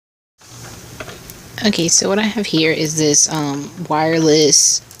Okay, so what I have here is this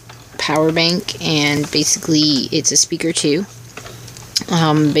wireless power bank, and basically it's a speaker too.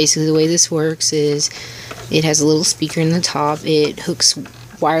 Basically the way this works is it has a little speaker in the top. It hooks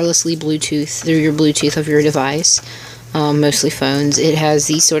wirelessly Bluetooth through your Bluetooth of your device, mostly phones. It has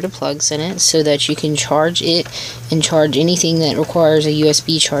these sort of plugs in it so that you can charge it and charge anything that requires a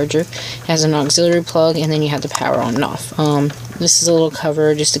USB charger. It has an auxiliary plug, and then you have the power on and off. This is a little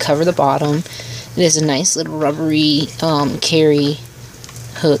cover just to cover the bottom. It is a nice little rubbery carry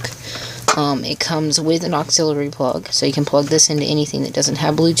hook. It comes with an auxiliary plug, so you can plug this into anything that doesn't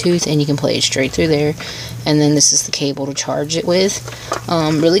have Bluetooth, and you can play it straight through there. And then this is the cable to charge it with.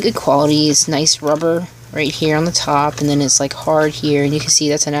 Really good quality. It's nice rubber right here on the top, and then it's like hard here, and you can see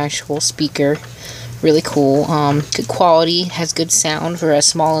that's an actual speaker. Really cool. Good quality. Has good sound for as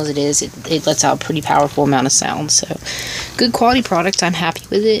small as it is. It lets out a pretty powerful amount of sound. So, good quality product. I'm happy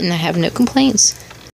with it, and I have no complaints.